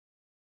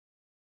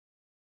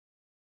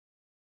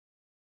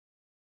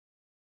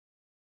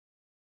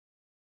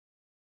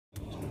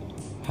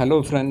Hello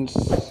friends,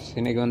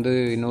 இன்றைக்கி வந்து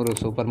இன்னொரு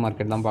சூப்பர்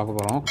மார்க்கெட் தான் பார்க்க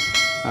போகிறோம்.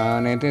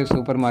 நேற்று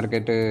சூப்பர்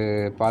மார்க்கெட்டு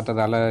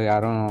பார்த்ததால்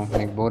யாரும்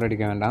இன்றைக்கி போர்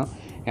அடிக்க வேண்டாம்.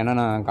 ஏன்னா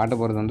நான் காட்ட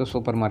போகிறது வந்து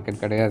சூப்பர்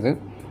மார்க்கெட் கிடையாது.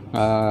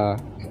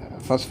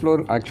 ஃபஸ்ட்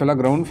ஃப்ளோர்,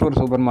 ஆக்சுவலாக ground floor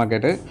super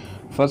market.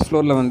 First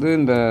ஃப்ளோரில் வந்து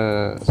இந்த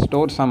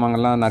ஸ்டோர்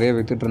சாமான்கள்லாம் நிறைய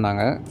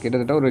விற்றுட்ருந்தாங்க.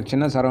 கிட்டத்தட்ட ஒரு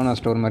சின்ன சரவணா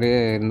ஸ்டோர் மாதிரியே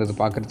இருந்தது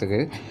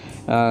பார்க்குறதுக்கு.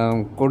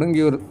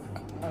 கொடுங்கியூர்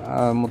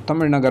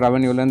முத்தமிழ் நகர்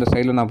அவென்யூவில் இந்த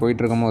சைடில் நான்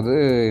போயிட்டுருக்கும் போது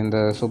இந்த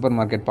சூப்பர்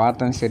மார்க்கெட்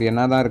பார்த்தேன். சரி,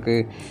 என்ன தான்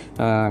இருக்குது,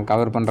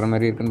 கவர் பண்ணுற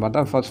மாதிரி இருக்குதுன்னு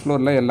பார்த்தா ஃபர்ஸ்ட்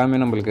ஃப்ளோரில் எல்லாமே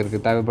நம்மளுக்கு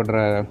இருக்குது. தேவைப்படுற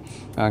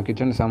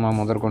கிச்சன் சாமான்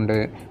முதற்கொண்டு,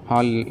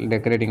 ஹால்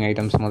டெக்கரேட்டிங்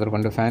ஐட்டம்ஸ்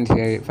முதற்கொண்டு,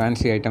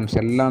 ஃபேன்சி ஐட்டம்ஸ்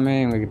எல்லாமே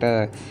எங்ககிட்ட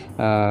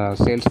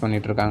சேல்ஸ்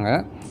பண்ணிகிட்ருக்காங்க.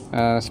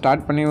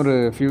 ஸ்டார்ட் பண்ணி ஒரு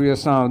ஃபியூ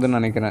இயர்ஸ் தான் ஆகுதுன்னு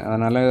நினைக்கிறேன்.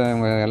 அதனால்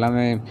இவங்க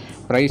எல்லாமே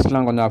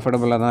ப்ரைஸ்லாம் கொஞ்சம்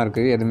அஃபோர்டபுளாக தான்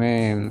இருக்குது. எதுவுமே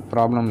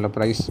ப்ராப்ளம் இல்லை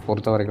ப்ரைஸ்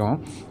பொறுத்த வரைக்கும்.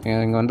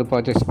 இங்கே வந்து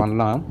பர்ச்சேஸ்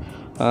பண்ணலாம்.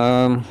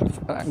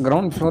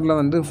 கிரவுண்ட் ஃப்ளோரில்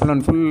வந்து full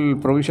and full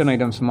provision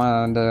items,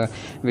 இந்த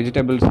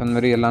வெஜிடபிள்ஸ் அந்த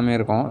மாதிரி எல்லாமே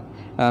இருக்கும்.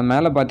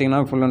 மேலே பார்த்தீங்கன்னா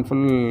ஃபுல் அண்ட்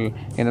ஃபுல்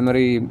இந்த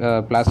மாதிரி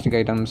பிளாஸ்டிக்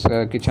ஐட்டம்ஸ்,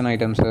 கிச்சன்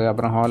ஐட்டம்ஸு,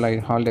 அப்புறம்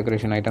ஹால்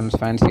டெக்கரேஷன் ஐட்டம்ஸ்,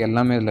 ஃபேன்சி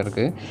எல்லாமே இதில்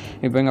இருக்குது.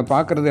 இப்போ இங்கே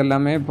பார்க்குறது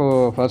எல்லாமே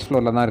இப்போது ஃபர்ஸ்ட்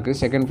ஃப்ளோரில் தான்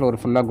இருக்குது. செகண்ட்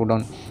ஃப்ளோர் ஃபுல்லாக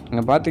குடோன்.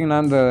 இங்கே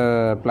பார்த்தீங்கன்னா இந்த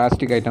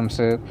பிளாஸ்டிக்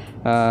ஐட்டம்ஸு,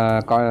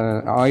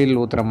 ஆயில்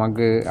ஊற்றுற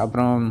மக்கு,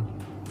 அப்புறம்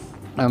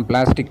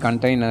பிளாஸ்டிக்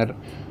கண்டெய்னர்,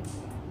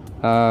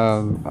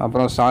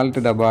 அப்புறம்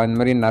சால்ட்டு டப்பா, இந்த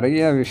மாதிரி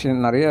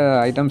நிறைய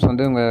ஐட்டம்ஸ்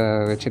வந்து இவங்க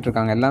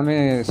வச்சிட்ருக்காங்க. எல்லாமே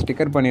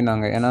ஸ்டிக்கர்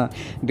பண்ணியிருந்தாங்க. ஏன்னா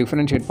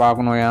டிஃப்ரென்ஷியேட்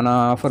பார்க்கணும், ஏன்னா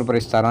ஆஃபர்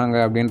ப்ரைஸ் தராங்க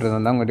அப்படின்றது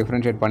வந்து அவங்க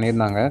டிஃப்ரென்ஷியேட்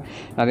பண்ணியிருந்தாங்க.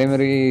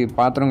 அதேமாதிரி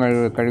பாத்திரம்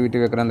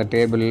கழுவிட்டு வைக்கிற அந்த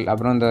டேபிள்,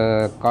 அப்புறம் இந்த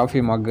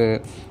காஃபி மக்கு,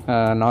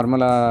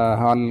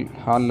 நார்மலாக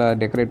ஹாலில்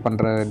டெக்கரேட்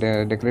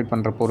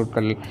பண்ணுற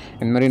பொருட்கள்,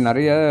 இந்த மாதிரி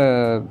நிறைய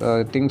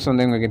திங்ஸ்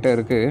வந்து எங்ககிட்ட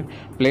இருக்குது.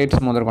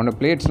 பிளேட்ஸ் முதற்கொண்டு,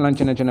 பிளேட்ஸ்லாம்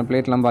சின்ன சின்ன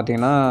பிளேட்லாம்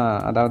பார்த்தீங்கன்னா,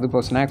 அதாவது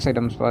இப்போ ஸ்நாக்ஸ்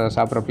ஐட்டம்ஸ்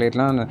சாப்பிட்ற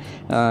பிளேட்லாம்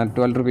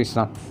 12 rupees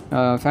தான்.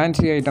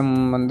 ஃபேன்சி ஐட்டம்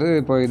வந்து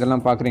இப்போ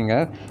இதெல்லாம் பார்க்குறீங்க,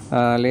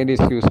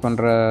 லேடிஸ் யூஸ்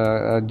பண்ணுற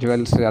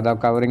ஜுவல்ஸு,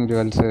 அதாவது கவரிங்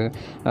ஜுவல்ஸு,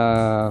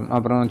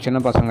 அப்புறம் சின்ன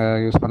பசங்க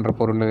யூஸ் பண்ணுற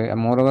பொருள்.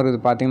 மோரோவர் இது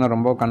பார்த்திங்கன்னா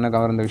ரொம்ப கண்ணை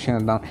கவர்ந்த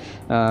விஷயம் தான்.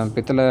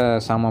 பித்தளை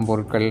சாமான்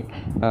பொருட்கள்,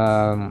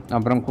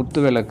 அப்புறம்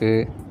குத்து விளக்கு,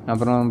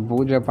 அப்புறம்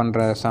பூஜை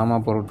பண்ணுற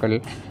சாமான் பொருட்கள்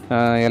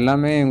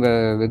எல்லாமே இவங்க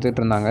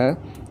விற்றுட்ருந்தாங்க.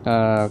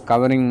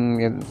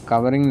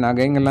 கவரிங்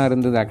நகைங்கள்லாம்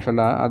இருந்தது.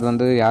 ஆக்சுவலாக அது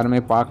வந்து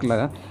யாருமே பார்க்கல.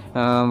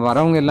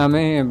 வரவங்க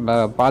எல்லாமே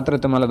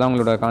பாத்திரத்து மேலே தான்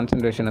அவங்களோட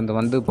கான்சன்ட்ரேஷன். இந்த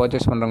வந்து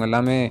பர்ச்சேஸ் பண்ணுறவங்க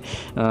எல்லாமே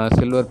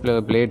சில்வர்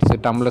பிளேட்ஸு,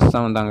 டம்ளர்ஸ்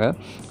தான் வந்தாங்க.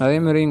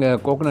 அதேமாதிரி இங்கே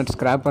கோகோனட்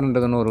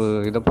ஸ்க்ராப்பர்ன்றதுன்னு ஒரு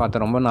இதை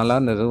பார்த்தேன், ரொம்ப நல்லா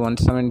இருந்தது.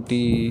 170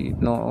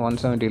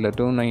 இல்லை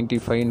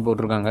 295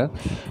 போட்டிருக்காங்க.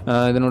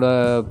 இதனோட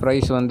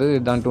ப்ரைஸ் வந்து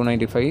இதுதான்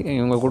 295.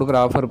 இவங்க கொடுக்குற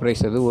ஆஃபர்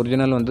ப்ரைஸ் அது.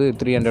 ஒரிஜினல் வந்து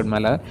 300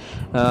 மேலே.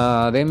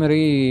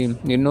 அதேமாதிரி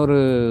இன்னொரு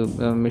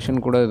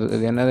மிஷின் கூட,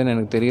 இது என்னதுன்னு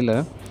எனக்கு தெரியல,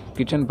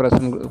 கிச்சன்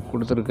ப்ரெஸ்ன்னு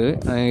கொடுத்துருக்கு.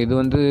 இது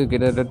வந்து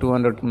கிட்டத்தட்ட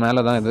 200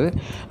 மேலே தான் இது.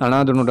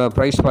 ஆனால் அதனோட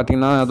ப்ரைஸ்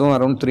பார்த்திங்கன்னா அதுவும்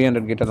அரௌண்ட்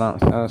 300 கிட்ட தான்.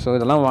 ஸோ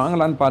இதெல்லாம்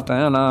வாங்கலான்னு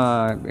பார்த்தேன்.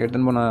 ஆனால்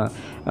எடுத்துன்னு போன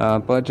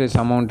பர்ச்சேஸ்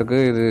அமௌண்ட்டுக்கு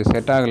இது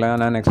செட் ஆகலை.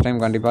 ஆனால் நெக்ஸ்ட்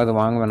டைம் கண்டிப்பாக அது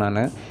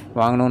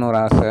வாங்கணுன்னு ஒரு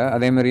ஆசை.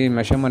 அதேமாதிரி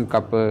மெஷர்மெண்ட்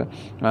கப்பு,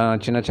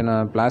 சின்ன சின்ன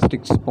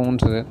பிளாஸ்டிக்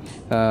ஸ்பூன்ஸு,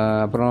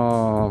 அப்புறம்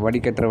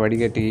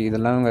வடிகட்டி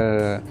இதெல்லாம் இங்கே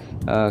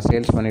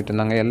சேல்ஸ் பண்ணிகிட்டு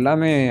இருந்தாங்க.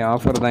 எல்லாமே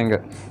ஆஃபர் தான்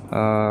இங்கே.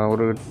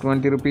 ஒரு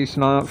 20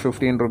 rupeesனால்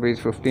 15 rupees,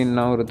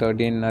 15னா ஒரு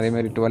 13,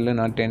 அதேமாதிரி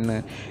 12னா 10,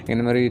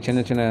 இந்த மாதிரி சின்ன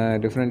சின்ன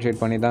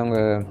டிஃப்ரென்ஷியேட் பண்ணி தான் அவங்க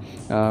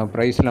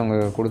ப்ரைஸில் அவங்க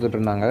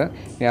கொடுத்துட்ருந்தாங்க.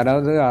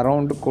 யாராவது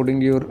அரவுண்ட்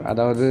கொடுங்கியூர்,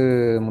 அதாவது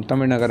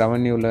முத்தமிழ் நகர்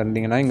அவென்யூவில்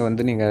இருந்தீங்கன்னா இங்கே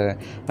வந்து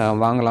நீங்கள்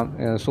வாங்கலாம்.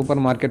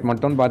 சூப்பர் மார்க்கெட்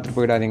மட்டும் பார்த்துட்டு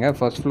போயிடாதீங்க.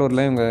 ஃபர்ஸ்ட்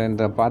ஃப்ளோரில் இவங்க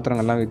இந்த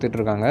பாத்திரங்கள்லாம்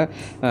விற்றுட்ருக்காங்க.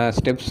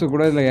 ஸ்டெப்ஸு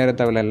கூட இதில் ஏற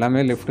தேவையில்லை,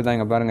 எல்லாமே லிஃப்ட் தான்.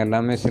 இங்கே பாருங்கள்,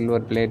 எல்லாமே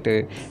சில்வர் பிளேட்டு.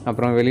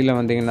 அப்புறம் வெளியில்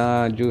வந்தீங்கன்னா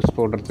ஜூஸ்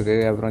போடுறதுக்கு,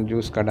 அப்புறம்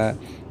ஜூஸ் கடை,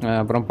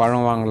 அப்புறம்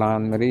பழம் வாங்கலாம்.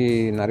 அந்த மாதிரி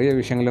நிறைய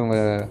விஷயங்கள் இவங்க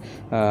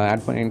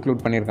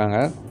இன்க்ளூட் பண்ணியிருக்காங்க.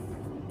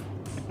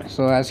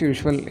 ஸோ ஆஸ்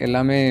யூஷுவல்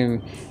எல்லாமே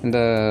இந்த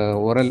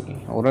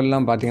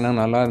உரல்லாம் பார்த்திங்கன்னா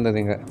நல்லா இருந்தது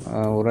இங்கே.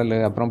 உரல்,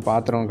 அப்புறம்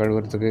பாத்திரம்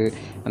கழுவுறதுக்கு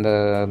அந்த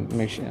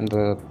அந்த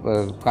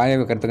காய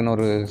வைக்கிறதுக்குன்னு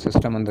ஒரு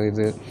சிஸ்டம், அந்த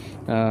இது,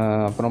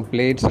 அப்புறம்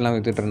பிளேட்ஸ் எல்லாம்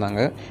விற்றுட்டு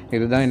இருந்தாங்க.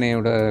 இதுதான்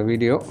என்னையோட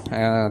வீடியோ.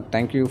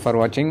 தேங்க்யூ ஃபார்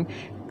வாட்சிங்.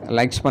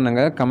 லைக்ஸ்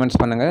பண்ணுங்கள்,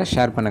 கமெண்ட்ஸ் பண்ணுங்கள்,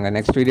 ஷேர் பண்ணுங்கள்.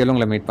 நெக்ஸ்ட் வீடியோவில்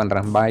உங்களை மீட்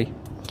பண்ணுறேன். பாய்.